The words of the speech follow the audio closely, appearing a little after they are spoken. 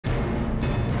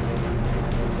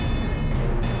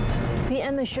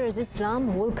PM assures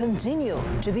Islam will continue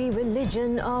to be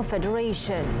religion of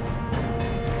federation.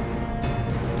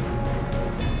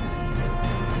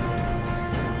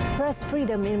 Press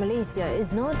freedom in Malaysia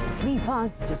is not free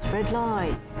pass to spread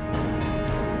lies.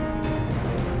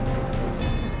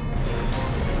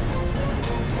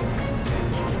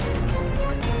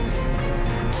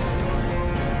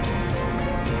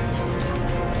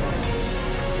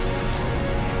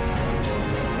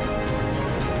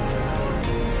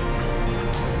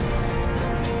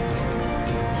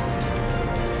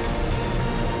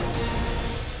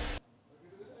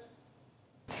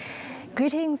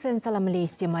 Greetings and Salam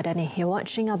Malaysia Madani. You're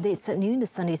watching Updates at Noon, the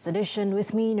Sunday's edition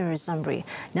with me, Nur Zamri.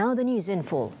 Now the news in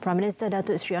full. Prime Minister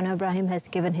Datuk Seri Anwar Ibrahim has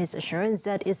given his assurance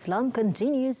that Islam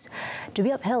continues to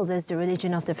be upheld as the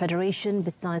religion of the Federation,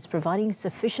 besides providing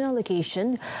sufficient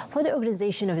allocation for the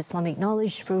organisation of Islamic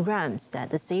knowledge programs. At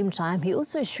the same time, he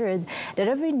also assured that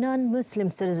every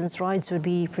non-Muslim citizen's rights would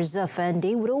be preserved and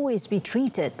they would always be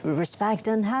treated with respect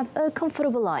and have a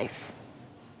comfortable life.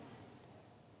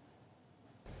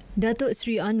 Datuk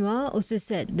Seri Anwar also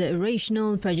said the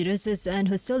irrational prejudices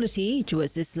and hostility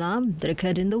towards Islam that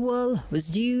occurred in the world was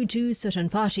due to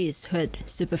certain parties who had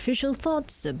superficial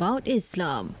thoughts about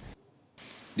Islam.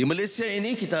 Di Malaysia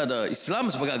ini kita ada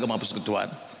Islam sebagai agama persekutuan,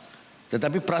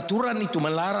 tetapi peraturan itu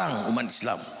melarang umat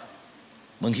Islam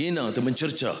menghina atau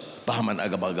mencerca pahaman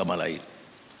agama-agama lain.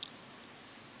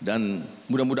 Dan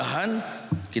mudah-mudahan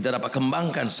kita dapat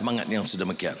kembangkan semangat yang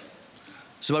sedemikian.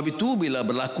 Sebab itu bila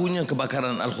berlakunya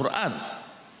kebakaran Al-Quran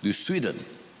di Sweden,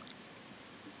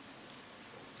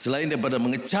 selain daripada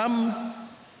mengecam,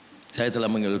 saya telah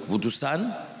mengambil keputusan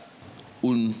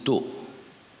untuk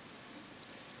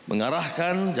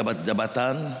mengarahkan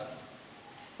jabatan-jabatan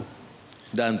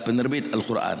dan penerbit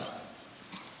Al-Quran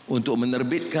untuk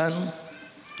menerbitkan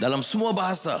dalam semua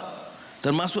bahasa,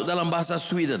 termasuk dalam bahasa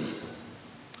Sweden,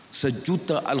 1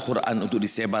 juta Al-Quran untuk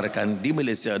disebarkan di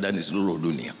Malaysia dan di seluruh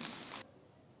dunia.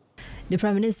 The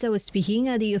Prime Minister was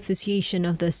speaking at the officiation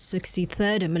of the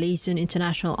 63rd Malaysian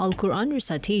International Al-Quran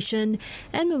Recitation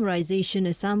and Memorization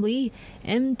Assembly,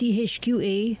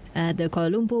 MTHQA, at the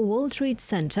Kuala Lumpur World Trade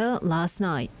Centre last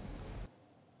night.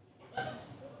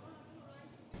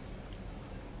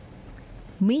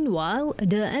 Meanwhile,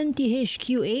 the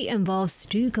MTHQA involves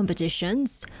two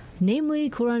competitions, namely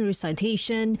Quran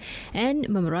recitation and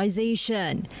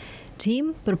memorization.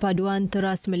 Team Perpaduan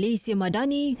Teras Malaysia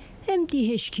Madani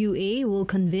MTHQA will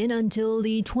convene until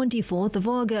the 24th of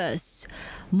August.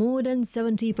 More than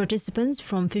 70 participants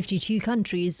from 52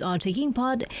 countries are taking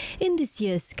part in this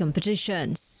year's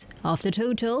competitions. Of the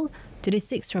total,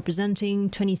 36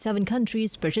 representing 27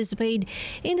 countries participate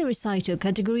in the recital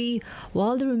category,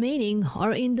 while the remaining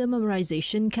are in the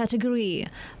memorization category.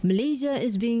 Malaysia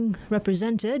is being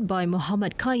represented by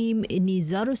Muhammad Qaim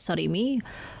Nizar Sarimi,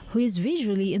 who is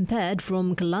visually impaired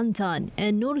from Kelantan,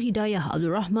 and Nur Hidayah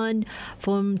Abdul Rahman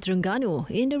from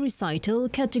Terengganu in the recital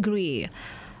category.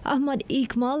 Ahmad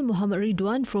Iqmal Muhammad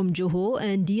Ridwan from Johor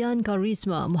and Dian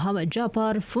Karisma Muhammad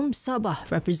Japar from Sabah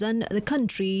represent the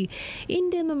country in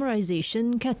the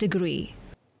memorization category.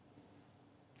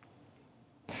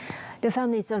 The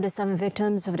families of the 7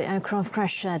 victims of the aircraft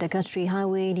crash at the country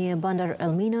highway near Bandar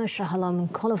Elmina, Shah Alam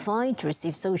qualified to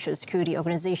receive Social Security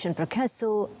Organisation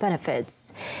Perkeso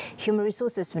benefits. Human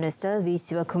Resources Minister V.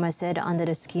 Sivakumar said under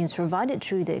the schemes provided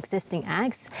through the existing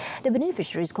acts, the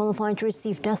beneficiaries qualified to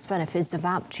receive death benefits of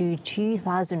up to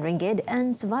RM2,000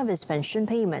 and survivors' pension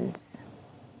payments.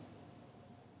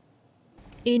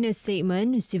 In a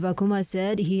statement, Sivakumar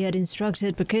said he had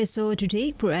instructed Perkeso to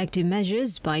take proactive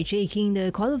measures by checking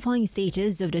the qualifying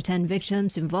status of the 10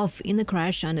 victims involved in the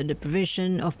crash under the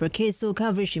provision of Perkeso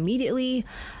coverage immediately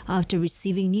after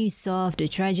receiving news of the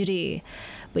tragedy.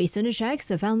 Based on the checks,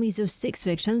 the families of 6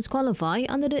 victims qualify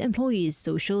under the Employees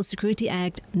Social Security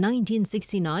Act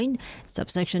 1969,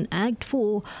 subsection Act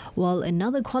 4, while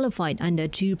another qualified under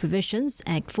 2 provisions,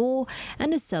 Act 4,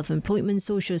 and the Self-Employment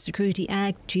Social Security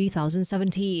Act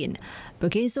 2017.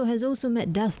 Perkeso has also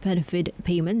made death benefit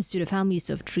payments to the families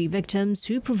of 3 victims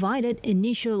who provided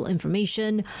initial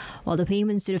information, while the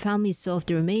payments to the families of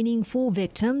the remaining 4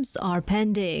 victims are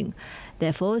pending.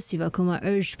 Therefore, Sivakumar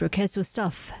urged Perkeso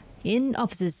staff in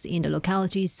offices in the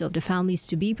localities of the families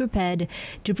to be prepared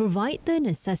to provide the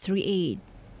necessary aid.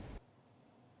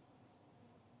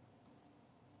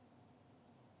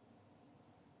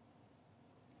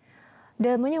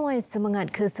 The menyawai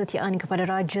semangat kesetiaan kepada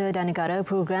Raja dan Negara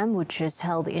program, which is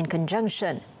held in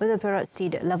conjunction with the Perak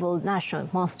State Level National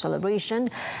Month Celebration,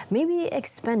 may be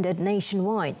expanded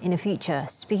nationwide in the future.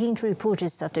 Speaking to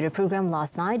reporters after the program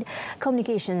last night,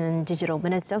 Communication and Digital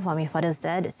Minister Fahmi Fadil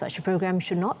said such a program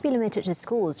should not be limited to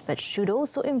schools but should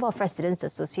also involve residents'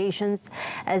 associations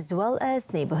as well as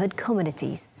neighbourhood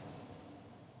communities.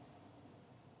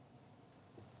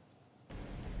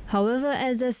 However,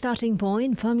 as a starting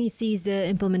point, Fahmi sees the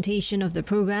implementation of the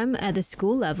program at the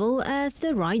school level as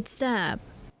the right step.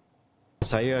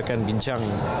 Saya akan bincang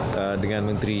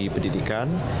dengan Menteri Pendidikan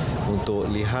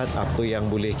untuk lihat apa yang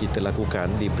boleh kita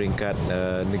lakukan di peringkat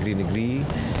negeri-negeri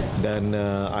dan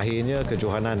akhirnya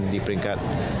kejohanan di peringkat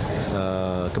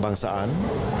kebangsaan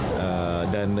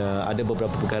dan ada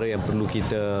beberapa perkara yang perlu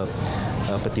kita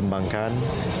pertimbangkan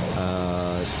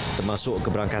termasuk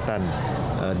keberangkatan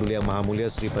Duli Yang Maha Mulia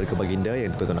Seri Paduka Baginda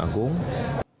yang di-Pertuan Agong.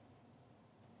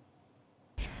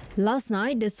 Last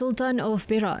night, the Sultan of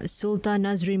Perak, Sultan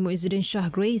Nazrin Muizzuddin Shah,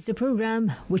 graced the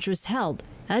program, which was held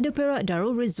at the Perak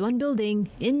Darul Rizwan building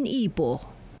in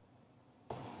Ipoh.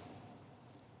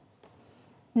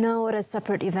 Now, at a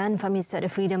separate event, Fahmi said the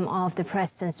freedom of the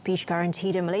press and speech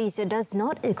guaranteed in Malaysia does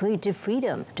not equate to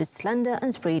freedom to slander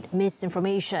and spread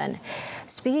misinformation.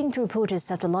 Speaking to reporters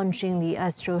after launching the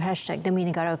Astro #Demi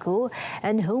Negaraku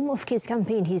and Home of Kids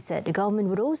campaign, he said the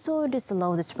government would also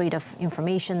disallow the spread of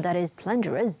information that is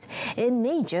slanderous in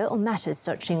nature or matters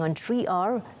touching on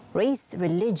 3R, race,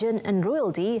 religion and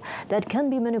royalty that can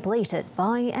be manipulated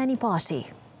by any party.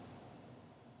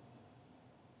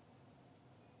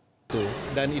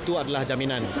 Dan itu adalah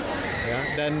jaminan. Ya.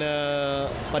 Dan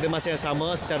pada masa yang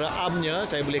sama, secara amnya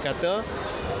saya boleh kata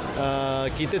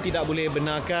kita tidak boleh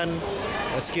benarkan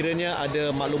sekiranya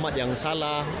ada maklumat yang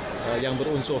salah, yang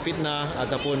berunsur fitnah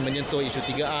ataupun menyentuh isu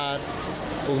 3R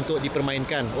untuk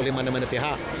dipermainkan oleh mana-mana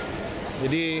pihak.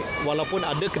 Jadi walaupun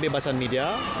ada kebebasan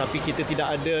media, tapi kita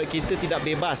tidak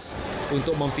bebas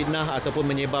untuk memfitnah ataupun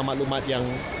menyebar maklumat yang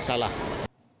salah.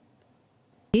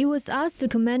 He was asked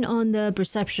to comment on the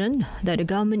perception that the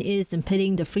government is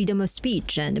impeding the freedom of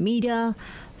speech and the media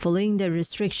following the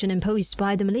restriction imposed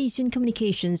by the Malaysian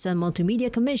Communications and Multimedia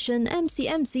Commission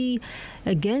 (MCMC)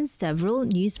 against several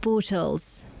news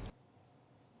portals.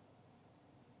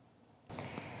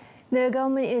 The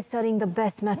government is studying the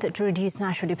best method to reduce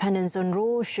national dependence on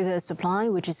raw sugar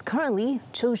supply, which is currently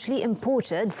totally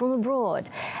imported from abroad.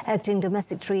 Acting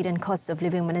Domestic Trade and Cost of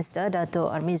Living Minister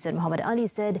Dato' Armizan Muhammad Ali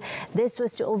said this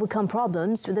was to overcome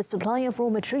problems with the supply of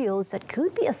raw materials that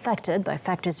could be affected by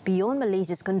factors beyond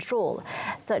Malaysia's control,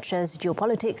 such as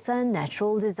geopolitics and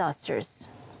natural disasters.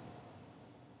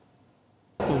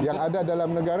 Yang ada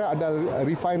dalam negara adalah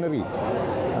refinery,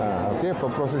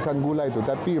 pemprosesan gula itu.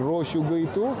 Tapi raw sugar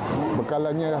itu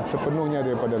bekalannya sepenuhnya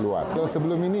daripada luar. So,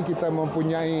 sebelum ini kita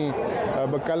mempunyai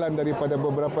bekalan daripada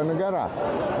beberapa negara,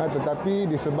 tetapi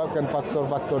disebabkan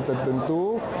faktor-faktor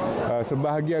tertentu,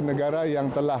 sebahagian negara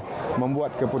yang telah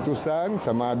membuat keputusan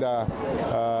sama ada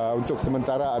untuk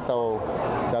sementara atau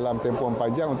dalam tempoh yang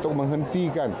panjang untuk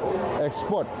menghentikan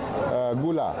ekspor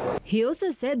gula. He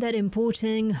also said that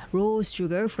importing raw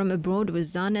sugar from abroad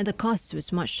was done and the cost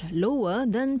was much lower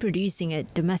than producing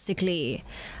it domestically.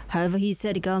 However, he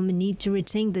said the government need to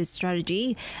rethink this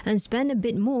strategy and spend a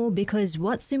bit more because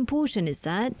what's important is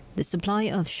that the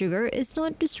supply of sugar is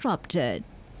not disrupted.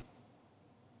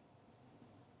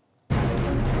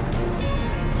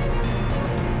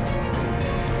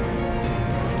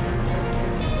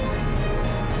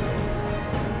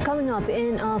 Coming up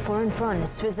in our foreign front,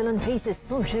 Switzerland faces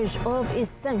shortage of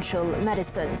essential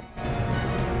medicines.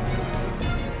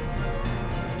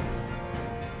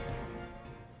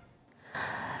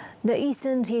 The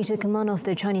Eastern Theatre Command of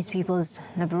the Chinese People's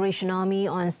Liberation Army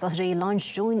on Saturday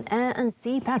launched joint air and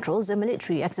sea patrols and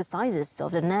military exercises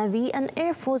of the Navy and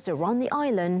Air Force around the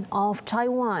island of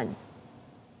Taiwan.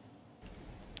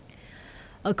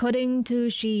 According to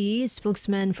SAHIH,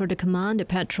 spokesman for the command, the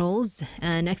patrols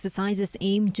and exercises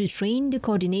aim to train the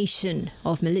coordination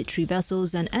of military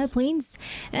vessels and airplanes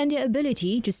and their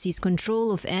ability to seize control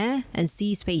of air and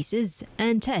sea spaces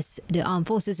and test the armed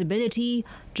forces' ability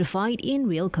to fight in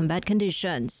real combat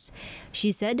conditions.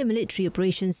 She said the military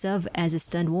operations serve as a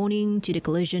stern warning to the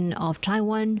collision of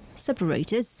Taiwan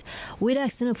separatists with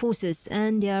external forces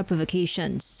and their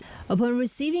provocations. Upon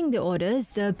receiving the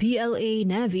orders, the PLA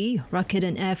Navy,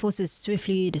 Rakyat and Air Forces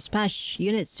swiftly dispatched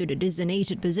units to the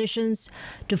designated positions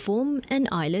to form an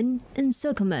island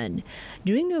encirclement.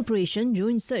 During the operation,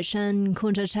 joint search and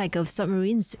counterattack of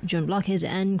submarines, joint blockade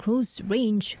and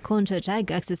close-range counterattack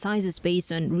exercises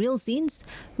based on real scenes,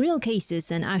 real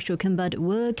cases and actual combat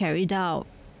were carried out.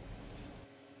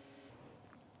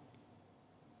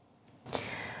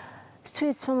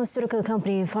 Swiss pharmaceutical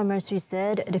company Pharmacy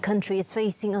said the country is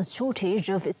facing a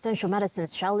shortage of essential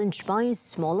medicines challenged by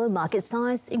smaller market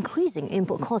size, increasing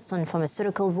input costs on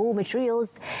pharmaceutical raw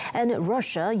materials, and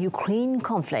Russia-Ukraine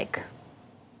conflict.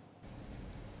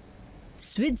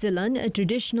 Switzerland, a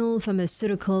traditional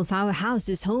pharmaceutical powerhouse,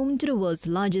 is home to the world's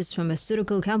largest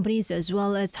pharmaceutical companies as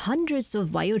well as hundreds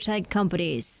of biotech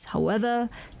companies. However,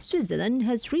 Switzerland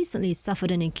has recently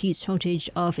suffered an acute shortage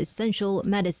of essential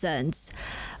medicines.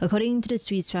 According to the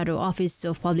Swiss Federal Office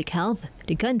of Public Health,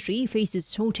 the country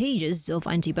faces shortages of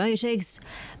antibiotics,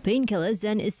 painkillers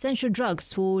and essential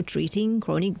drugs for treating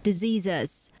chronic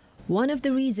diseases. One of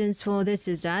the reasons for this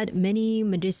is that many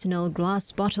medicinal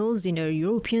glass bottles in the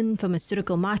European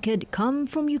pharmaceutical market come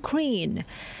from Ukraine.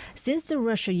 Since the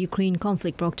Russia-Ukraine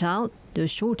conflict broke out, the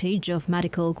shortage of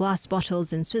medical glass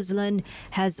bottles in Switzerland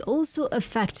has also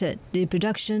affected the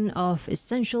production of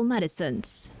essential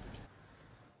medicines.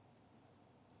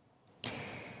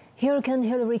 Hurricane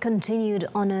Hillary continued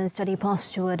on a steady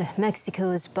path toward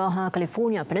Mexico's Baja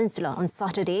California Peninsula on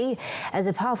Saturday as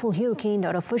a powerful hurricane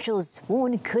that officials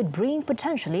warn could bring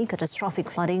potentially catastrophic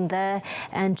flooding there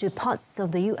and to parts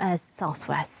of the U.S.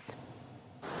 Southwest.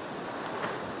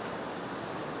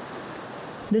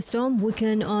 The storm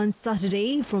weakened on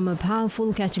Saturday from a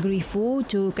powerful Category 4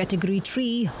 to Category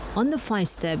 3 on the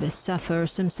 5-step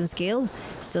Saffir-Simpson scale,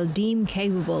 still deemed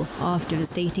capable of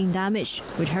devastating damage,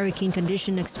 with hurricane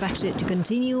condition expected to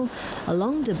continue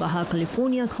along the Baja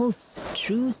California coast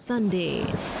through Sunday.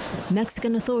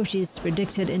 Mexican authorities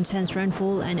predicted intense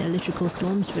rainfall and electrical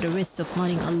storms with a risk of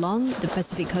flooding along the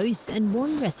Pacific coast and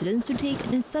warned residents to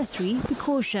take necessary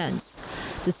precautions.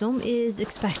 The storm is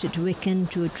expected to weaken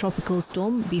to a tropical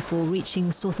storm before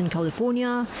reaching southern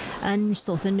California and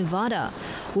southern Nevada,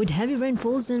 with heavy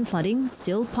rainfalls and flooding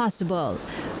still possible.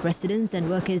 Residents and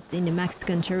workers in the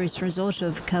Mexican tourist resort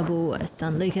of Cabo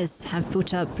San Lucas have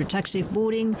put up protective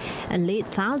boarding and laid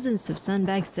thousands of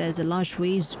sandbags as the large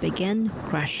waves began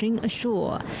crashing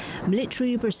ashore.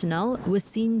 Military personnel were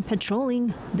seen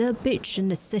patrolling the beach in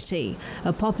the city,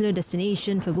 a popular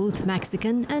destination for both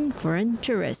Mexican and foreign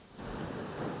tourists.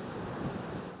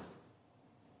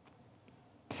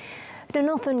 The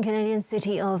northern Canadian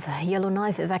city of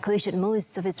Yellowknife evacuated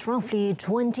most of its roughly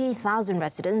 20,000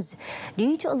 residents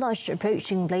due to a large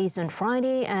approaching blaze on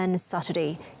Friday and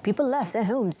Saturday. People left their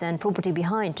homes and property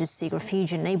behind to seek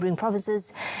refuge in neighbouring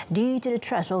provinces due to the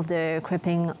threat of the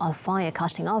creeping of fire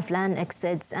cutting off land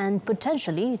exits and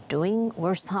potentially doing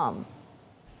worse harm.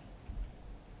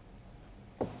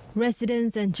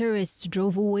 Residents and tourists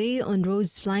drove away on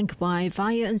roads flanked by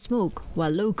fire and smoke, while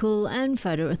local and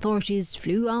federal authorities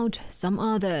flew out some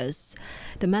others.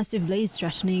 The massive blaze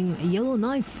threatening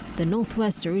Yellowknife, the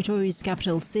Northwest Territories'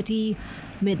 capital city,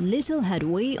 made little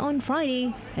headway on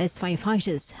Friday as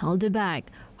firefighters held it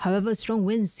back. However, strong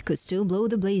winds could still blow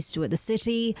the blaze toward the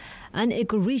city, and it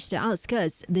could reach the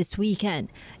outskirts this weekend,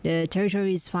 the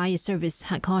territory's fire service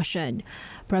had cautioned.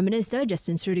 Prime Minister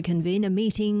Justin Trudeau convened a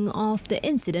meeting of the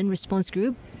Incident Response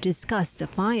Group to discuss the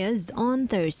fires on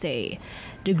Thursday.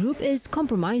 The group is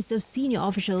comprised of senior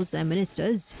officials and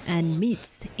ministers and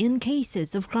meets in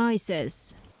cases of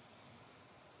crisis.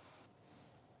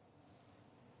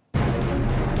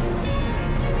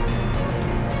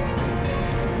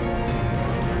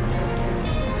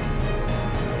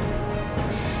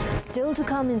 Still to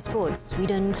come in sports,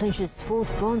 Sweden clinches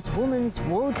 4th bronze Women's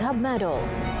World Cup medal.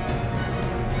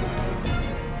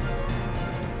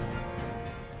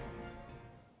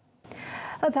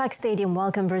 A packed stadium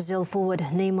welcomed Brazil forward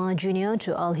Neymar Jr.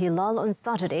 to Al Hilal on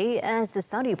Saturday as the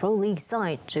Saudi Pro League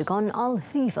side took on Al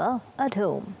FIFA at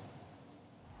home.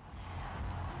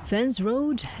 Fans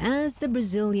roared as the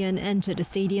Brazilian entered the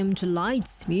stadium to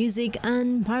lights, music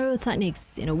and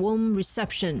pyrotechnics in a warm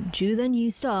reception to the new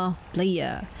star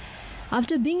player.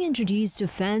 After being introduced to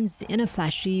fans in a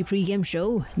flashy pre-game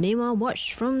show, Neymar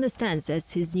watched from the stands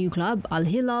as his new club, Al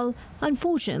Hilal,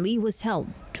 unfortunately was held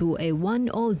to a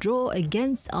 1-1 draw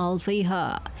against Al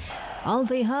Fayha. Al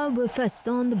Fayha were first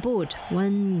on the board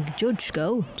when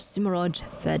Jojo Simorod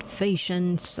fed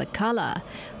Fashion Sakala,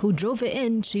 who drove it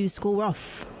in to score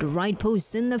off the right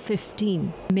post in the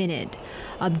 15th minute.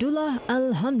 Abdullah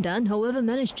Al-Hamdan, however,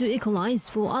 managed to equalize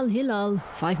for Al Hilal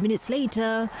 5 minutes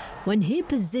later when he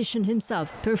positioned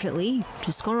himself perfectly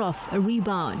to score off a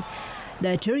rebound.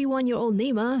 The 31-year-old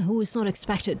Neymar, who is not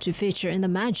expected to feature in the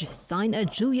match, signed a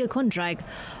 2-year contract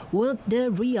with the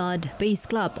Riyadh-based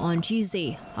club on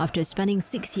Tuesday after spending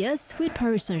 6 years with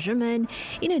Paris Saint-Germain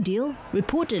in a deal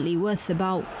reportedly worth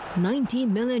about 90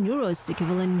 million euros,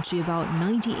 equivalent to about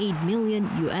 98 million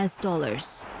US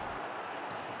dollars.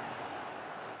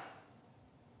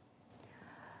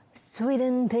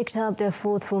 Sweden picked up their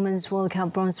fourth Women's World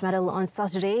Cup bronze medal on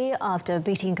Saturday after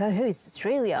beating co-host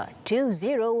Australia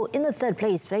 2-0 in the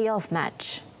third-place playoff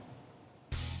match.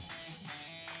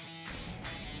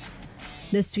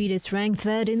 The Swedes, ranked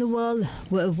third in the world,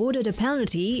 were awarded a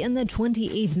penalty in the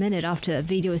 28th minute after a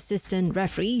video assistant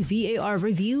referee VAR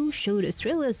review showed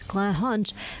Australia's Claire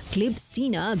Hunt clip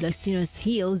Stina Blackstone's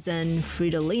heels and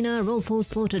Fridolina Rolfo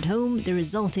slaughtered home the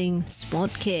resulting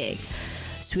spot kick.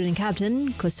 Sweden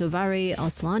captain Kosovari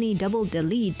Aslani doubled the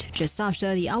lead just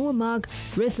after the hour mark,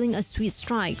 rifling a sweet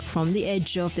strike from the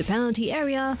edge of the penalty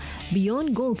area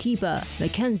beyond goalkeeper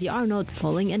Mackenzie Arnold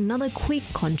following another quick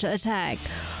counter-attack.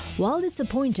 While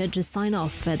disappointed to sign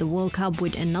off at the World Cup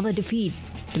with another defeat,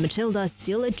 the Matildas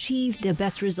still achieved their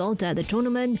best result at the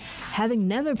tournament, having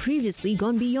never previously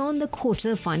gone beyond the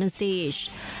quarter-final stage.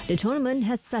 The tournament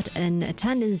has set an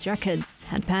attendance records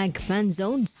at packed fan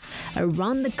zones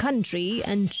around the country,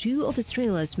 and two of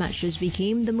Australia's matches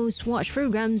became the most watched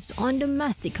programs on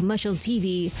domestic commercial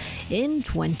TV in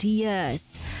 20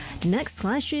 years. The next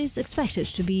clash is expected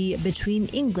to be between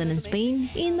England and Spain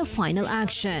in the final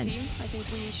action.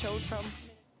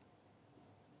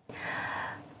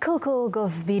 Coco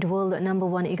Gauff beat world number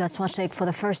 1 Iga Swiatek for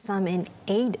the first time in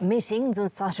 8 meetings on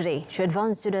Saturday to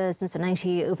advance to the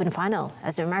Cincinnati Open final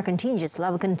as the American teenager's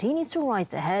level continues to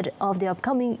rise ahead of the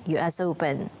upcoming US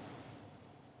Open.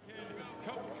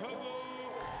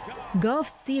 Gauff,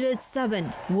 seeded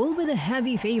 7, will be the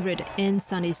heavy favourite in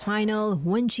Sunday's final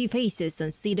when she faces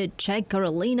unseeded Czech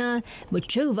Karolina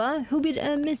Muchova, who beat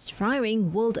a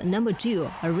misfiring world number 2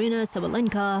 Aryna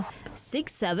Sabalenka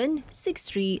 6-7,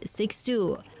 6-3,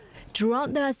 6-2.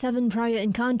 Throughout the 7 prior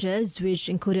encounters, which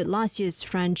included last year's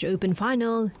French Open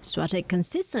final, Swiatek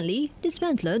consistently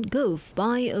dismantled Gauff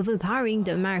by overpowering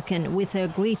the American with her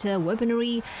greater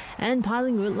weaponry and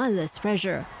piling relentless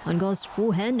pressure on Gauff's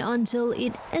forehand until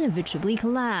it inevitably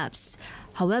collapsed.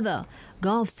 However,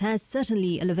 Gauff has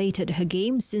certainly elevated her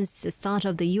game since the start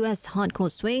of the US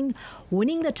hardcourt swing,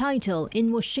 winning the title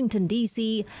in Washington,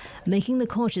 D.C., making the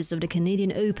quarters of the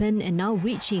Canadian Open and now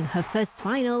reaching her first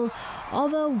final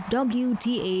of a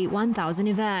WTA 1000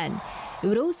 event. It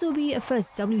would also be a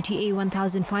first WTA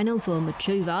 1000 final for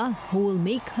Muchova, who will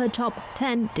make her top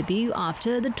 10 debut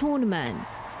after the tournament.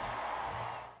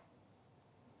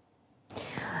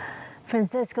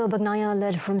 Francesco Bagnaia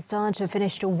led from start to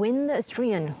finish to win the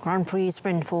Austrian Grand Prix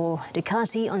sprint for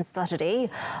Ducati on Saturday,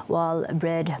 while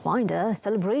Brad Binder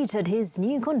celebrated his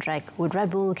new contract with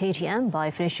Red Bull KTM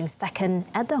by finishing second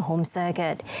at the home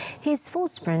circuit. His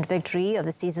fourth sprint victory of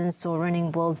the season saw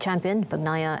reigning world champion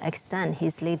Bagnaia extend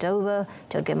his lead over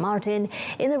Jorge Martin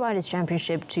in the Riders'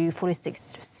 Championship to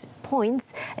 46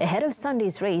 points ahead of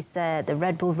Sunday's race at the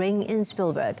Red Bull Ring in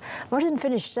Spielberg. Martin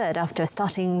finished third after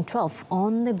starting 12th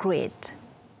on the grid.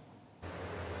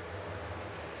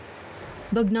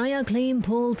 Bagnaia claimed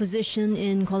pole position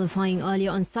in qualifying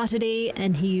earlier on Saturday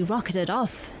and he rocketed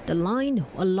off the line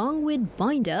along with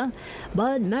Binder,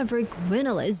 but Maverick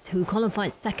Vinales, who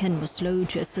qualified second, was slow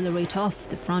to accelerate off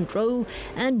the front row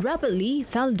and rapidly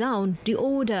fell down the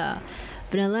order.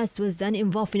 Vinales was then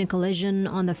involved in a collision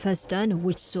on the first turn,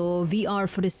 which saw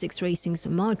VR46 Racing's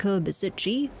Marco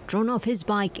Bezzecchi thrown off his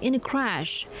bike in a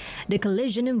crash. The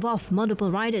collision involved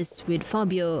multiple riders, with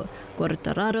Fabio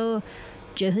Quartararo,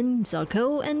 Johan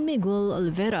Zarco and Miguel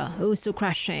Oliveira also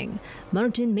crashing.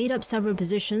 Martin made up several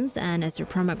positions and, as a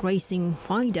Pramac Racing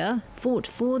fighter, fought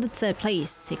for the third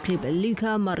place. He clipped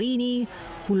Luca Marini,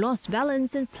 who lost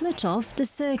balance and slid off the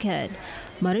circuit.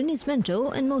 Marini's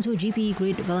mentor and MotoGP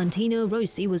great Valentino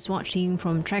Rossi was watching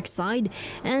from trackside,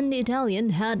 and the Italian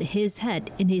had his head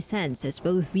in his hands as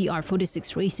both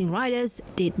VR46 Racing riders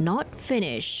did not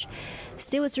finish.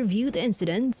 Stewards reviewed the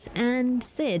incidents and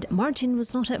said Martin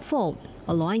was not at fault,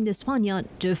 allowing the Spaniard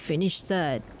to finish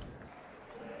third.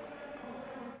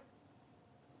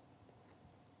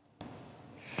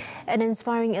 An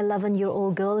inspiring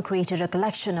 11-year-old girl created a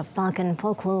collection of Balkan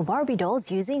folklore Barbie dolls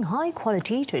using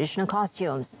high-quality traditional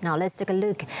costumes. Now let's take a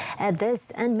look at this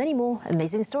and many more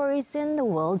amazing stories in the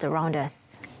world around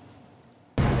us.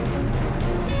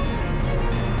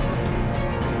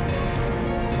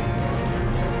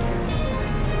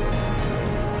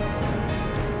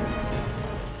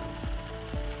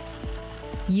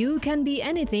 You can be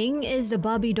anything is the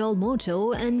Barbie doll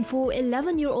motto, and for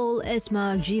 11-year-old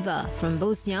Esma Jiva from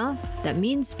Bosnia, that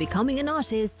means becoming an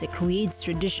artist that creates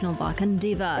traditional Balkan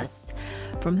divas.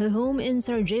 From her home in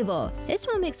Sarajevo,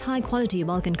 Isma makes high-quality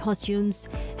Balkan costumes,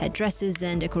 headdresses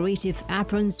and decorative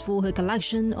aprons for her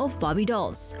collection of Barbie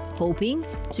dolls, hoping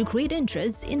to create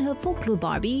interest in her folklore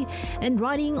Barbie and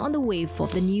riding on the wave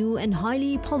of the new and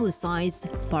highly publicized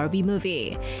Barbie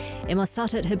movie. Emma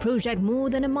started her project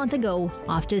more than a month ago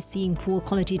after seeing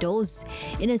poor-quality dolls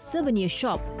in a souvenir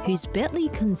shop whose badly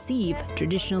conceived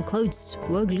traditional clothes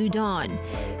were glued on.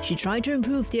 She tried to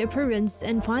improve their appearance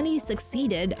and finally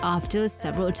succeeded after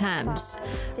several attempts.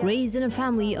 Raised in a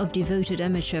family of devoted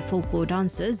amateur folklore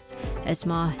dancers,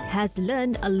 Esma has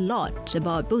learned a lot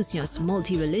about Bosnia's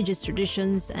multi-religious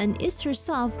traditions and is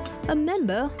herself a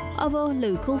member of a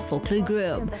local folklore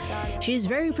group. She is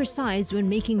very precise when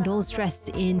making dolls dressed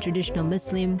in traditional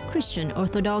Muslim, Christian,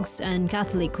 Orthodox and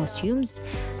Catholic costumes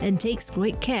and takes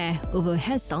great care over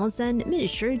hairstyles and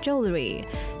miniature jewelry.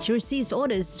 She receives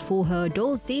orders for her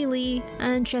dolls daily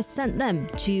and she has sent them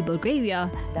to Bulgaria,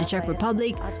 the Czech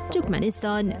Republic,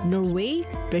 Turkmenistan, Norway,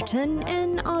 Britain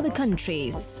and other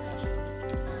countries.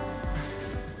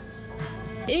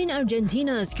 In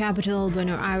Argentina's capital,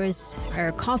 Buenos Aires,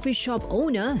 a coffee shop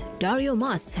owner, Dario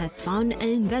Mas, has found an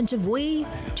inventive way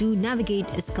to navigate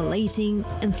escalating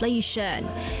inflation.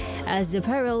 As the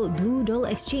apparel blue dollar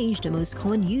exchange, the most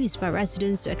common use by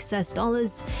residents to access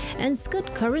dollars and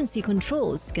skirt currency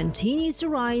controls, continues to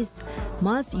rise,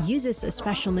 Mas uses a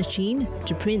special machine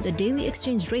to print the daily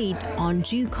exchange rate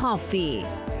onto coffee.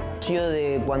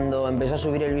 De cuando empezó a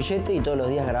subir el billete y todos los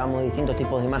días grabamos distintos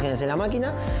tipos de imágenes en la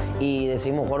máquina y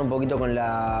decidimos jugar un poquito con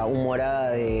la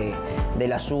humorada de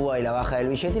la suba y la baja del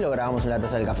billete y lo grabamos en la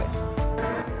taza del café.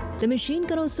 The machine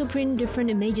can also print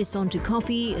different images onto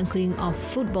coffee, including of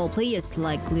football players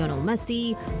like Lionel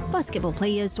Messi, basketball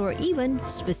players, or even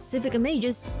specific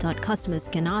images that customers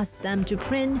can ask them to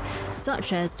print,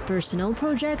 such as personal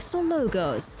projects or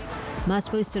logos. Mas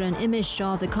posted an image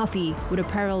of the coffee with a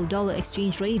parallel dollar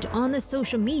exchange rate on the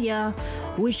social media,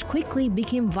 which quickly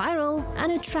became viral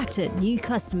and attracted new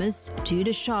customers to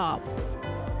the shop.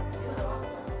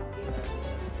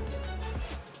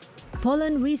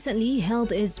 Poland recently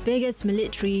held its biggest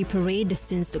military parade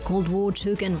since the Cold War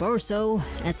took in Warsaw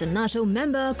as a NATO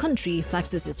member country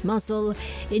flexes its muscle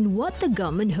in what the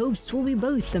government hopes will be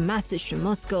both a message to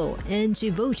Moscow and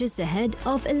to voters ahead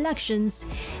of elections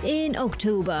in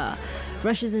October.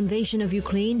 Russia's invasion of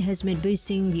Ukraine has made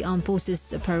boosting the armed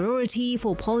forces a priority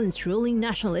for Poland's ruling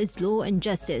nationalist Law and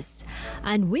Justice.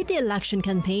 And with the election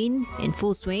campaign in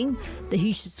full swing, the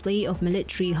huge display of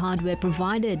military hardware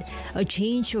provided a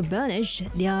change to burnish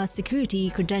their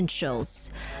security credentials.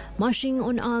 Marching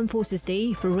on Armed Forces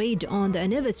Day parade on the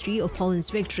anniversary of Poland's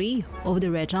victory over the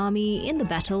Red Army in the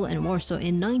battle in Warsaw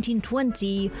in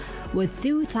 1920, with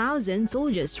 2,000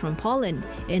 soldiers from Poland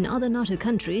and other NATO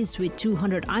countries with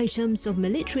 200 items of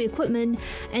military equipment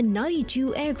and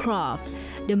 92 aircraft.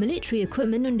 The military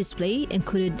equipment on display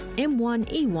included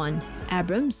M1A1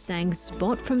 Abrams tanks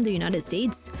bought from the United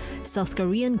States, South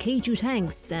Korean K2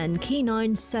 tanks and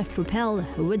K9 self-propelled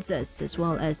howitzers, as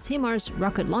well as HIMARS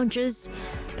rocket launchers,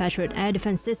 Patriot air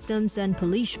defense systems and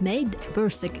police-made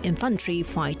Berserk infantry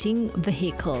fighting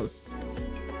vehicles.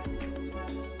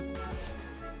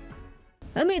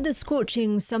 Amid the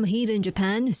scorching summer heat in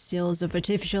Japan, sales of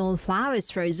artificial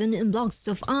flowers frozen in blocks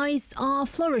of ice are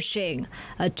flourishing.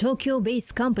 A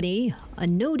Tokyo-based company,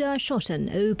 Anoda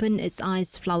Shoten, opened its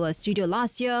ice flower studio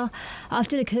last year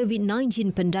after the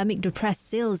COVID-19 pandemic depressed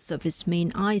sales of its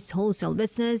main ice wholesale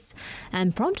business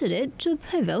and prompted it to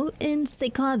pivot and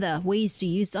seek other ways to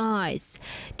use ice.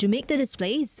 To make the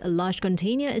displays, a large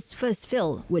container is first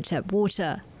filled with tap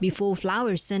water before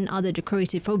flowers and other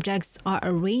decorative objects are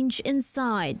arranged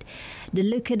inside. The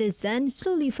liquid is then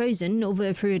slowly frozen over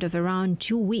a period of around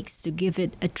 2 weeks to give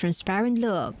it a transparent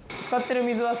look. 使っている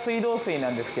水は水道水な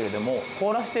んですけれども、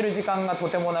凍らしている時間がと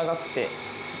ても長くて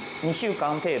2週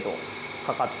間程度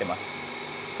かかってます。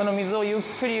その水をゆっ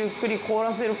くりゆっくり凍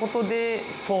らせることで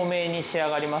透明に仕上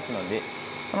がりますので、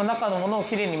その中のものを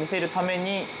きれいに見せるため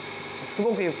にす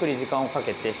ごくゆっくり時間をか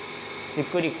けてじっ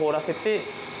くり凍らせて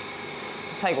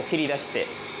最後切り出して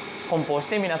梱包し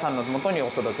て皆さんの元にお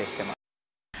届けしてます。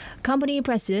 Company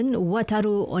President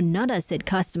Wataru Onada said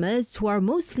customers who are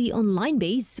mostly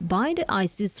online-based buy the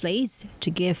ice displays to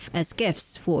give as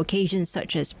gifts for occasions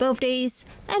such as birthdays,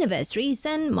 anniversaries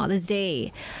and Mother's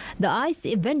Day. The ice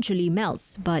eventually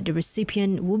melts, but the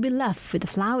recipient will be left with the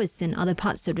flowers and other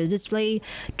parts of the display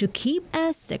to keep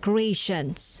as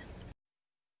decorations.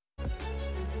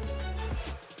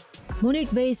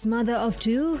 Munich-based mother of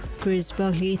two, Chris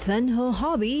Buckley turned her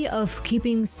hobby of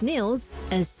keeping snails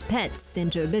as pets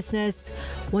into a business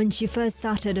when she first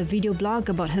started a video blog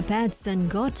about her pets and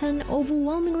got an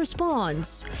overwhelming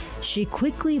response. She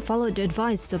quickly followed the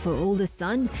advice of her oldest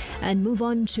son and moved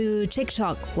on to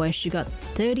TikTok, where she got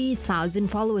 30,000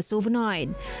 followers overnight.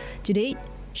 To date,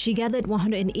 she gathered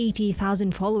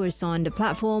 180,000 followers on the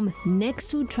platform,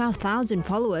 next to 12,000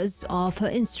 followers of her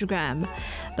Instagram.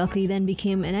 Buckley then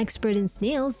became an expert in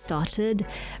snails, started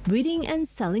breeding and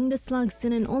selling the slugs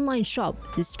in an online shop,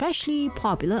 especially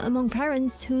popular among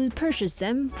parents who purchase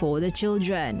them for their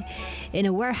children. In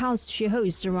a warehouse, she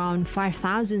hosts around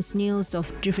 5,000 snails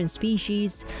of different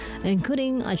species,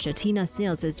 including Argentina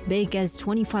snails as big as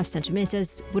 25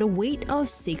 centimeters with a weight of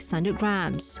 600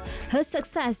 grams. Her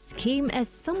success came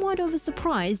as somewhat of a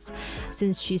surprise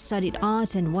since she studied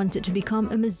art and wanted to become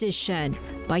a musician.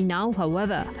 By now,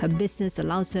 however, her business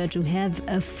allows her to have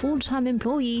a full-time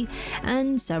employee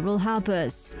and several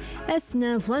helpers. As an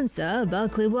influencer,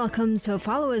 Buckley welcomes her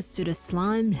followers to the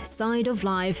slime side of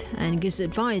life and gives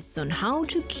advice on how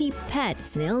to keep pet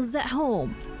snails at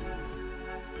home.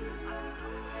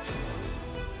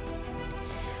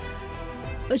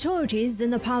 Authorities in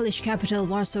the Polish capital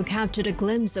Warsaw captured a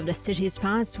glimpse of the city's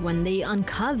past when they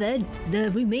uncovered the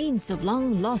remains of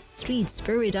long-lost streets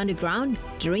buried underground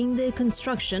during the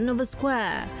construction of a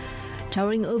square.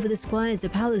 Towering over the square is the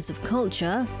Palace of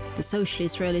Culture, the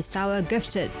socialist Israeli tower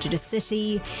gifted to the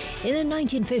city in the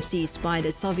 1950s by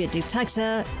the Soviet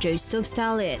dictator Joseph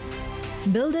Stalin.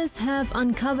 Builders have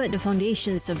uncovered the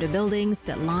foundations of the buildings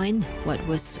that line what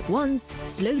was once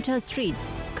Zlota Street,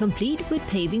 complete with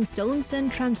paving stones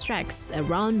and tram tracks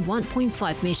around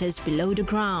 1.5 meters below the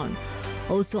ground.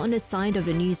 Also on the side of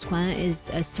the new square is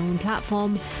a stone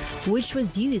platform, which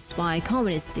was used by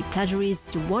communist dictators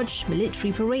to watch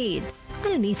military parades.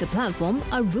 Underneath the platform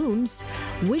are rooms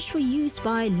which were used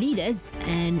by leaders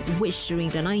and which during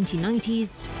the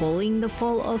 1990s, following the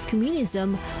fall of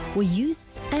communism, were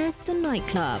used as a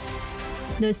nightclub.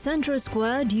 The central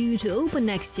square, due to open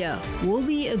next year, will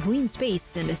be a green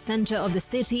space in the center of the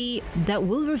city that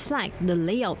will reflect the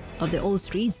layout of the old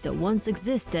streets that once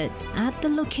existed at the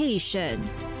location.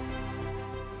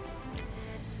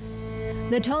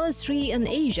 The tallest tree in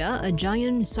Asia, a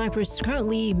giant cypress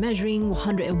currently measuring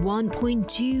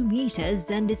 101.2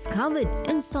 meters and discovered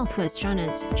in southwest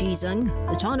China's Zhejiang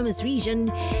Autonomous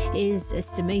Region, is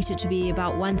estimated to be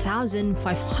about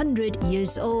 1,500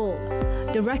 years old.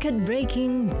 The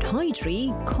record-breaking high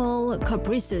tree called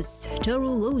Caprices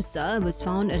turulosa was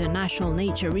found at the National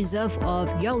Nature Reserve of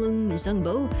Yaolong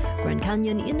Zhengbo, Grand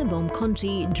Canyon in Nabong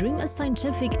County during a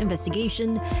scientific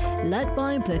investigation led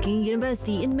by Peking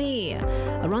University in May.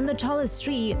 Around the tallest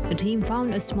tree, the team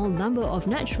found a small number of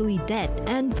naturally dead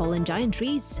and fallen giant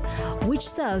trees, which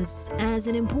serves as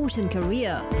an important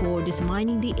carrier for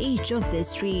determining the age of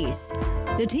these trees.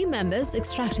 The team members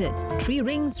extracted tree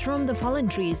rings from the fallen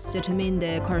trees to determine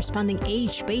their corresponding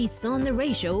age based on the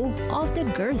ratio of the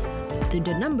girth to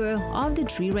the number of the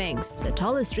tree rings. The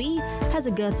tallest tree has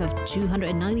a girth of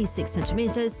 296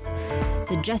 centimeters,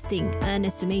 suggesting an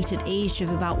estimated age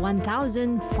of about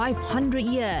 1,500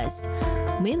 years.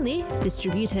 Mainly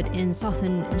distributed in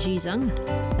southern Zhejiang,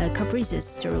 Caprices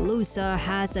turulosa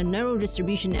has a narrow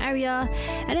distribution area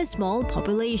and a small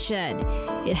population.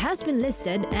 It has been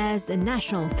listed as a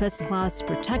national first-class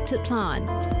protected plant.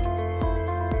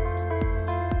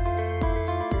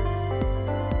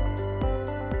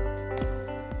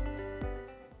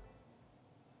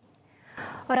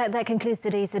 Alright, that concludes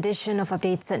today's edition of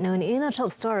Updates at Noon. In our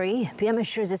top story, PM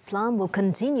assures Islam will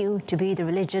continue to be the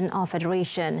religion of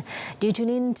federation. Do tune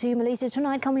in to Malaysia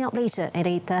Tonight coming up later at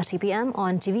 8:30 PM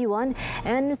on TV1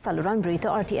 and saluran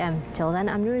Berita RTM. Till then,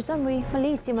 I'm Nur Zamri,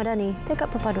 Malaysia Madani.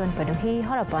 Tekad perpaduan penuhi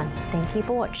harapan. Thank you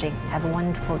for watching. Have a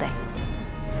wonderful day.